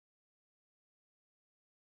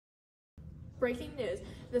Breaking news.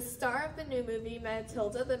 The star of the new movie,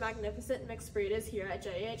 Matilda, the Magnificent Mixed Breed, is here at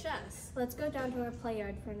JHS. Let's go down to our play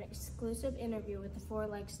yard for an exclusive interview with the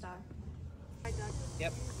four-legged star.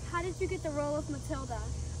 Yep. How did you get the role of Matilda?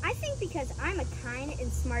 I think because I'm a kind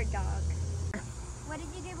and smart dog. What did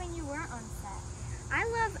you do when you weren't on set? I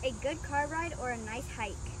love a good car ride or a nice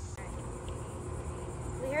hike.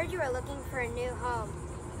 We heard you were looking for a new home.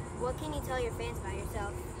 What can you tell your fans about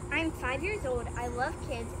yourself? I'm 5 years old, I love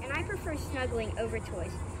kids, and I prefer snuggling over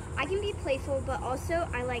toys. I can be playful, but also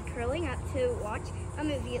I like curling up to watch a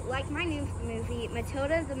movie like my new movie,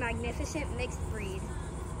 Matilda the Magnificent Mixed Breed.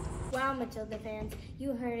 Wow, Matilda fans,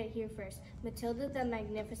 you heard it here first. Matilda the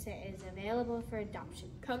Magnificent is available for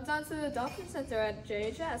adoption. Come down to the Adoption Center at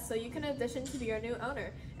JHS so you can audition to be your new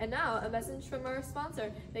owner. And now, a message from our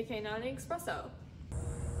sponsor, the Humane Espresso.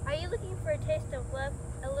 Are you looking for a taste of love,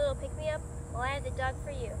 a little pick-me-up? Well, I have the dog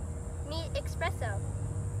for you. Meet Espresso.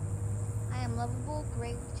 I am lovable,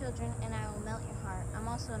 great with children, and I will melt your heart. I'm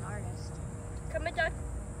also an artist. Come adopt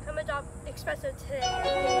Espresso today.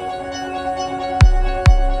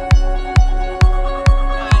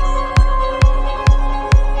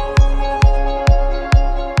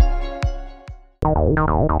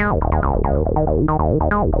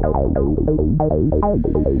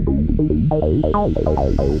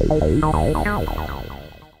 Ow.